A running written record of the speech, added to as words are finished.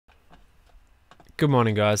Good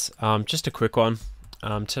morning, guys. Just a quick one.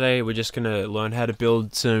 Today we're just going to learn how to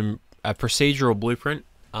build a procedural blueprint,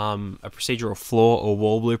 a procedural floor or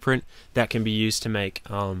wall blueprint that can be used to make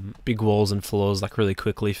big walls and floors like really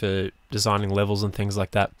quickly for designing levels and things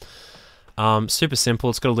like that. Super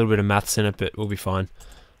simple. It's got a little bit of maths in it, but we'll be fine.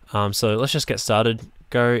 So let's just get started.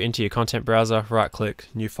 Go into your content browser, right click,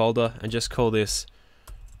 new folder, and just call this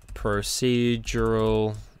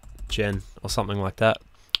procedural gen or something like that.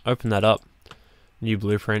 Open that up. New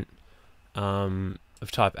blueprint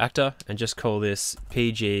of type actor, and just call this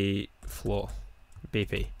PG floor,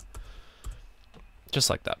 BP, just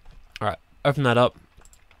like that. Alright, open that up,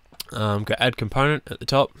 go add component at the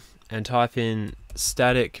top and type in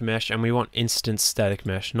static mesh, and we want instance static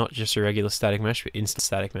mesh, not just a regular static mesh, but instant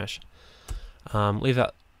static mesh. Leave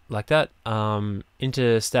that like that.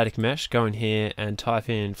 Into static mesh, go in here and type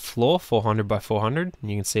in floor 400 by 400,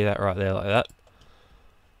 and you can see that right there like that.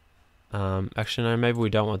 Actually no, maybe we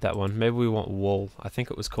don't want that one. Maybe we want wall. I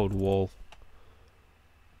think it was called wall.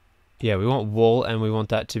 Yeah, we want wall, and we want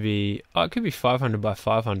that to be, oh, it could be 500 by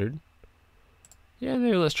 500. Yeah,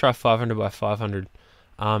 maybe let's try 500 by 500.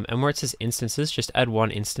 And where it says instances, just add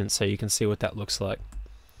one instance so you can see what that looks like.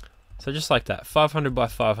 So just like that, 500 by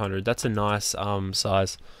 500. That's a nice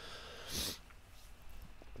size.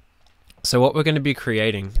 So what we're going to be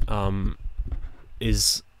creating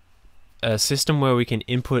is a system where we can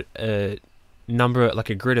input a number,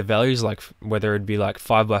 like a grid of values, like whether it'd be like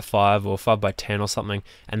 5 by 5 or 5 by 10 or something,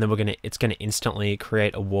 and then it's gonna instantly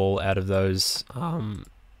create a wall out of those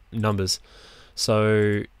numbers.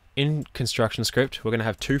 So in construction script, we're gonna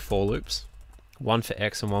have two for loops, one for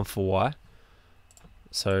X and one for Y.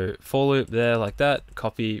 So for loop there like that,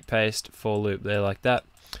 copy paste, for loop there like that.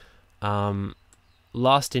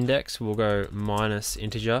 Last index we'll go minus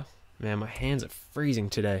integer. Man, my hands are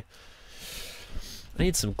freezing today. I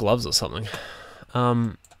need some gloves or something.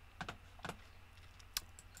 And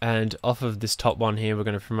off of this top one here, we're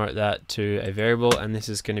going to promote that to a variable, and this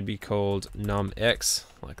is going to be called numx,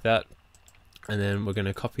 like that. And then we're going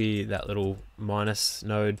to copy that little minus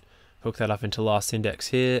node, hook that up into last index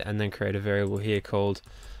here, and then create a variable here called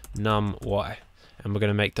numy. And we're going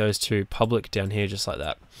to make those two public down here, just like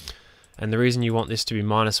that. And the reason you want this to be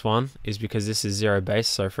 -1 is because this is 0 base.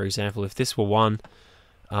 So for example, if this were 1,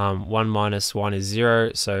 1 minus 1 is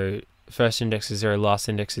 0, so first index is 0, last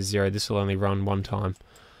index is 0, this will only run one time.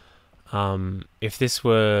 If this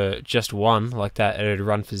were just 1, like that, it would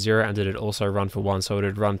run for 0, and it would also run for 1, so it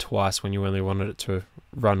would run twice when you only wanted it to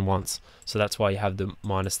run once. So that's why you have the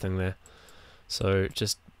minus thing there. So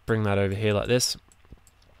just bring that over here like this.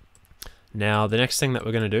 Now the next thing that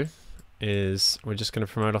we're going to do is we're just going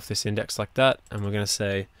to promote off this index like that, and we're going to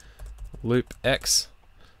say loop x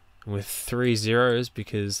with 3 zeros,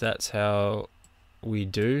 because that's how we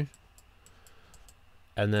do.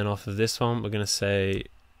 And then off of this one, we're going to say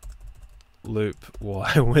loop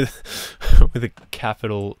y with a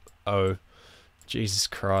capital O. Jesus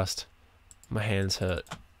Christ, my hands hurt.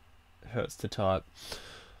 It hurts to type.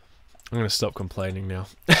 I'm going to stop complaining now.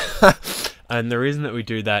 And the reason that we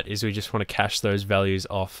do that is we just want to cache those values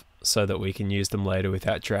off so that we can use them later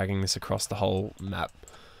without dragging this across the whole map,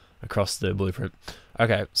 across the blueprint.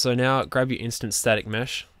 Okay, so now grab your instance static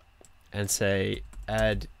mesh and say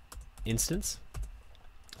add instance,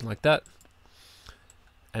 like that.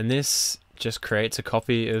 And this just creates a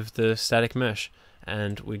copy of the static mesh,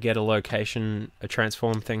 and we get a location, a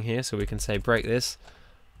transform thing here, so we can say break this.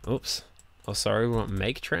 Oops. Oh, sorry, we want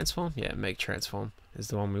make transform? Yeah, make transform is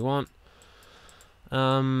the one we want.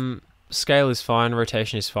 Scale is fine,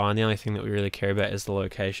 rotation is fine. The only thing that we really care about is the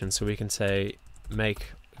location, so we can say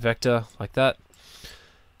make vector, like that.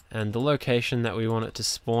 And the location that we want it to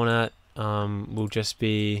spawn at will just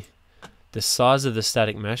be the size of the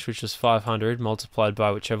static mesh, which is 500, multiplied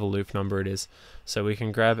by whichever loop number it is. So we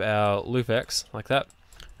can grab our loop x, like that,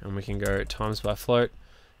 and we can go times by float,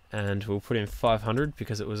 and we'll put in 500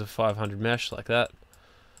 because it was a 500 mesh, like that.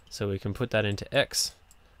 So we can put that into x,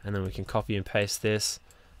 and then we can copy and paste this,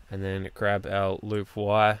 and then grab our loop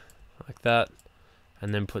y, like that,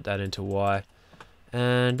 and then put that into y.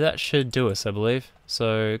 And that should do us, I believe.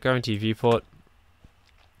 So go into your viewport,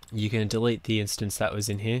 you can delete the instance that was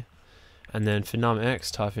in here, and then for numx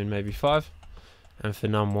type in maybe 5, and for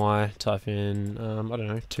numy type in I don't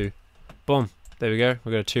know, 2. Boom, there we go,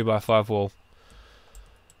 we've got a 2 by 5 wall.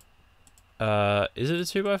 Is it a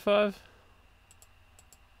 2 by 5?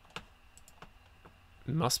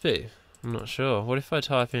 It must be, I'm not sure. What if I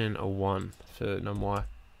type in a 1 for numy?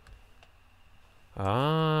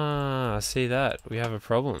 Ah, I see that. We have a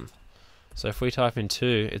problem. So if we type in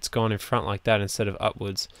 2, it's gone in front like that instead of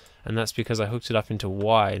upwards, and that's because I hooked it up into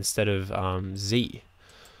Y instead of Z.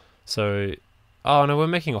 So, oh no, we're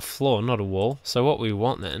making a floor, not a wall. So what we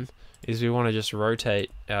want then is we want to just rotate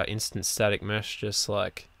our instant static mesh just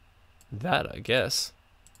like that, I guess.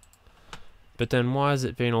 But then why is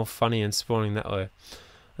it being all funny and spawning that way?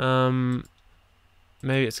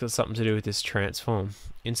 Maybe it's got something to do with this transform,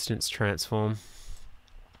 instance transform.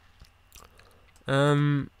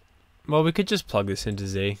 Well, we could just plug this into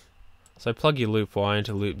Z. So plug your loop Y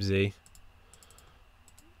into loop Z.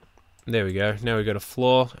 There we go. Now we've got a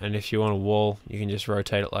floor, and if you want a wall, you can just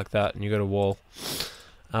rotate it like that, and you've got a wall.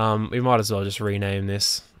 We might as well just rename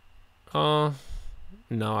this. Oh,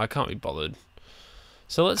 no, I can't be bothered.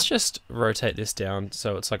 So let's just rotate this down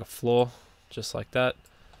so it's like a floor, just like that.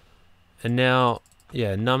 And now,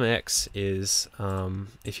 yeah, numx is,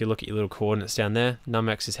 if you look at your little coordinates down there,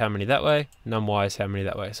 numx is how many that way, numy is how many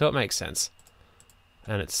that way. So it makes sense.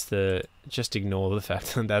 And it's the, just ignore the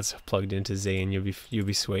fact that that's plugged into Z and you'll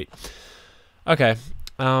be sweet. Okay.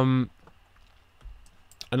 Another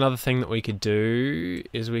thing that we could do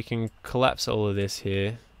is we can collapse all of this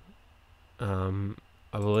here, I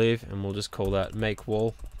believe, and we'll just call that make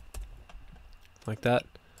wall, like that.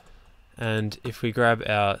 And if we grab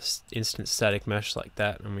our instant static mesh like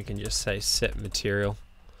that, and we can just say set material,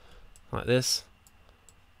 like this.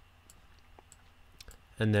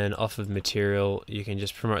 And then off of material, you can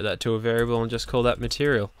just promote that to a variable and just call that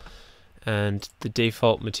material. And the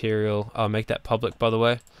default material, I'll make that public by the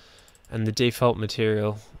way. And the default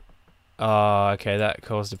material, okay, that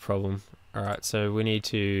caused a problem. Alright, so we need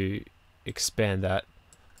to expand that.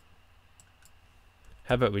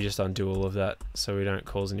 How about we just undo all of that so we don't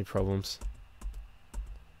cause any problems.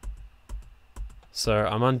 So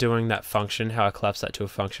I'm undoing that function, how I collapsed that to a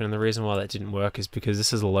function, and the reason why that didn't work is because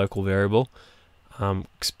this is a local variable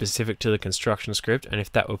specific to the construction script, and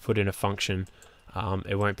if that were put in a function,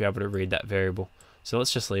 it won't be able to read that variable. So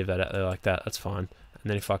let's just leave that out there like that, that's fine. And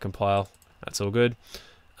then if I compile, that's all good.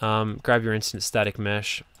 Grab your instant static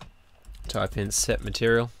mesh, type in set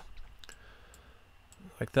material,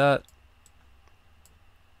 like that.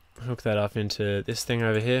 Hook that up into this thing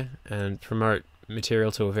over here and promote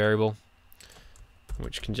material to a variable,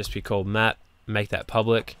 which can just be called mat, make that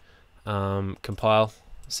public, compile,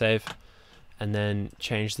 save, and then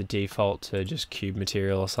change the default to just cube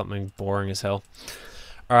material or something boring as hell.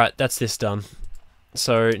 Alright, that's this done.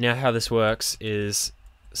 So now how this works is,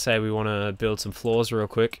 say we want to build some floors real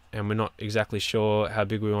quick and we're not exactly sure how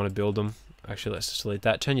big we want to build them. Actually, let's just delete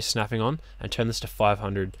that. Turn your snapping on and turn this to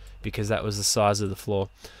 500 because that was the size of the floor.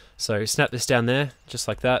 So snap this down there, just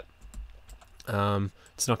like that.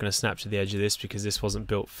 It's not going to snap to the edge of this because this wasn't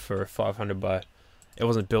built for 500 by, it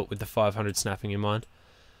wasn't built with the 500 snapping in mind.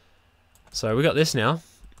 So we got this now.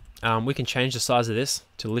 We can change the size of this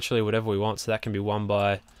to literally whatever we want. So that can be 1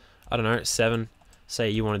 by, I don't know, 7.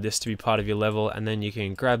 Say you wanted this to be part of your level, and then you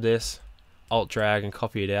can grab this, alt drag and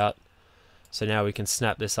copy it out. So now we can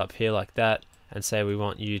snap this up here like that and say we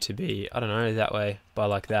want you to be, I don't know, that way by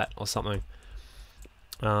like that or something.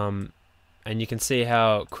 And you can see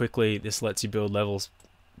how quickly this lets you build levels,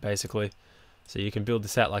 basically. So you can build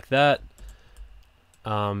this out like that.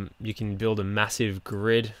 You can build a massive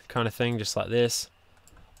grid kind of thing, just like this.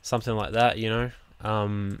 Something like that, you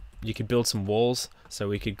know. You could build some walls, so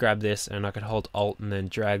we could grab this and I could hold alt and then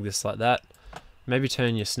drag this like that. Maybe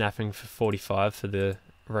turn your snapping for 45 for the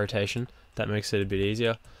rotation. That makes it a bit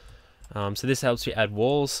easier. So this helps you add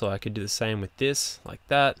walls, so I could do the same with this, like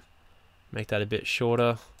that. Make that a bit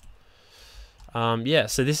shorter. Yeah,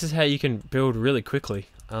 so this is how you can build really quickly.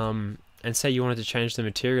 And say you wanted to change the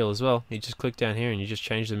material as well. You just click down here and you just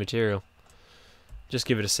change the material. Just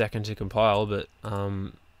give it a second to compile, but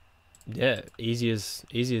yeah, easy as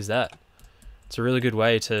that. It's a really good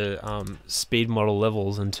way to speed model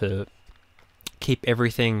levels and to keep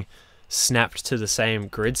everything snapped to the same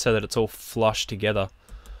grid so that it's all flush together.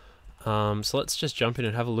 So let's just jump in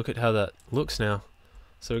and have a look at how that looks now.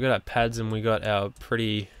 So we got our pads and we got our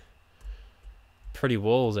pretty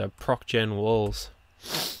walls, our proc gen walls.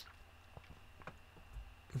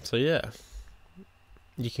 So yeah,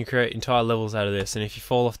 you can create entire levels out of this, and if you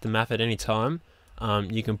fall off the map at any time,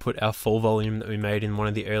 you can put our full volume that we made in one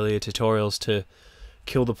of the earlier tutorials to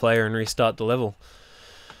kill the player and restart the level.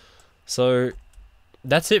 So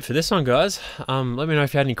that's it for this one, guys. Let me know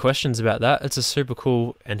if you had any questions about that. It's a super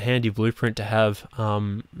cool and handy blueprint to have.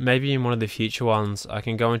 Maybe in one of the future ones I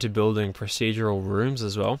can go into building procedural rooms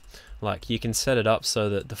as well. Like, you can set it up so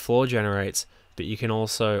that the floor generates, but you can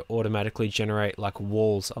also automatically generate like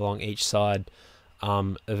walls along each side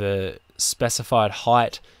of a specified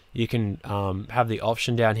height You can have the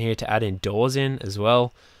option down here to add in doors in as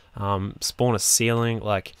well, spawn a ceiling,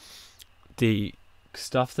 like the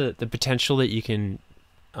stuff that the potential that you can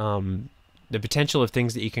the potential of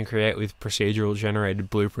things that you can create with procedural generated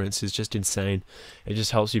blueprints is just insane. It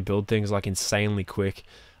just helps you build things like insanely quick,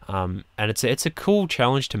 and it's a cool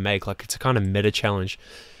challenge to make. Like, it's a kind of meta challenge,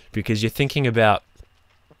 because you're thinking about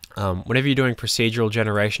whenever you're doing procedural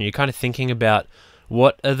generation, you're kind of thinking about,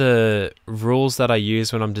 what are the rules that I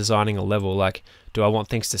use when I'm designing a level? Like, do I want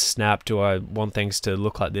things to snap? Do I want things to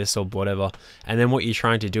look like this or whatever? And then what you're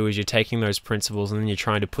trying to do is you're taking those principles and then you're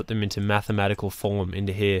trying to put them into mathematical form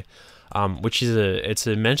into here, which is it's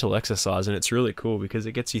a mental exercise, and it's really cool because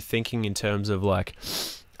it gets you thinking in terms of like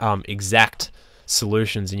exact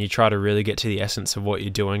solutions, and you try to really get to the essence of what you're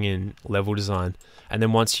doing in level design. And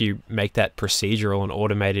then once you make that procedural and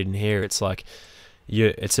automated in here, it's like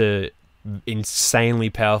it's a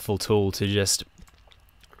insanely powerful tool to just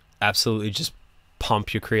absolutely just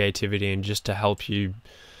pump your creativity and just to help you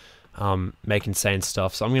make insane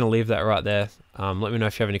stuff. So I'm going to leave that right there. Let me know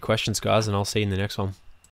if you have any questions, guys, and I'll see you in the next one.